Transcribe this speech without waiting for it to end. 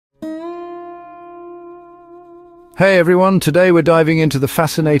Hey everyone, today we're diving into the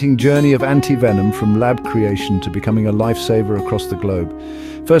fascinating journey of Anti-Venom from lab creation to becoming a lifesaver across the globe.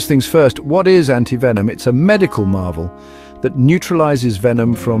 First things first, what is Anti-Venom? It's a medical marvel that neutralizes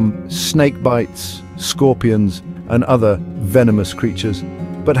venom from snake bites, scorpions, and other venomous creatures.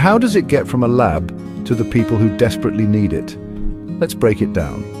 But how does it get from a lab to the people who desperately need it? Let's break it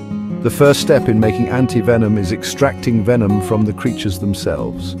down. The first step in making anti-venom is extracting venom from the creatures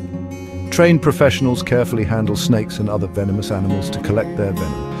themselves. Trained professionals carefully handle snakes and other venomous animals to collect their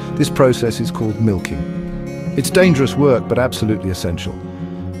venom. This process is called milking. It's dangerous work, but absolutely essential.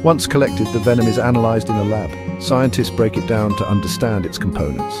 Once collected, the venom is analyzed in a lab. Scientists break it down to understand its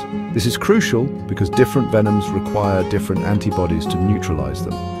components. This is crucial because different venoms require different antibodies to neutralize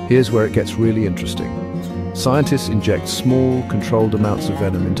them. Here's where it gets really interesting. Scientists inject small, controlled amounts of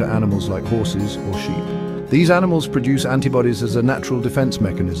venom into animals like horses or sheep. These animals produce antibodies as a natural defense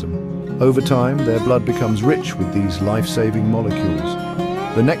mechanism. Over time, their blood becomes rich with these life-saving molecules.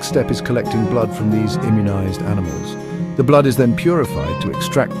 The next step is collecting blood from these immunized animals. The blood is then purified to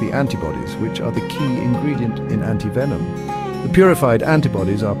extract the antibodies, which are the key ingredient in anti-venom. The purified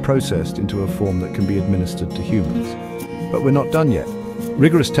antibodies are processed into a form that can be administered to humans. But we're not done yet.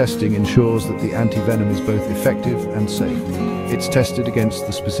 Rigorous testing ensures that the anti-venom is both effective and safe. It's tested against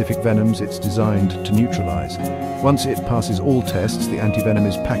the specific venoms it's designed to neutralize. Once it passes all tests, the anti-venom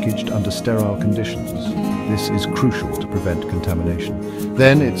is packaged under sterile conditions. This is crucial to prevent contamination.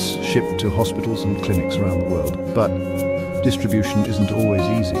 Then it's shipped to hospitals and clinics around the world. But distribution isn't always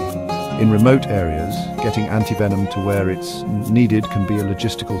easy. In remote areas, getting anti-venom to where it's needed can be a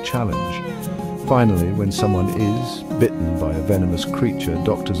logistical challenge. Finally, when someone is bitten by a venomous creature,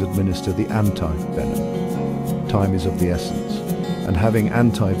 doctors administer the anti-venom. Time is of the essence, and having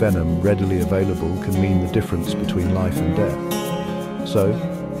anti-venom readily available can mean the difference between life and death. So,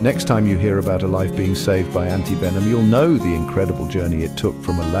 next time you hear about a life being saved by anti-venom, you'll know the incredible journey it took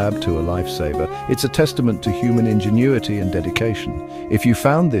from a lab to a lifesaver. It's a testament to human ingenuity and dedication. If you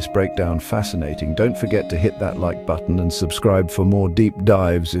found this breakdown fascinating, don't forget to hit that like button and subscribe for more deep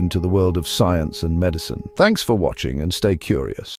dives into the world of science and medicine. Thanks for watching and stay curious.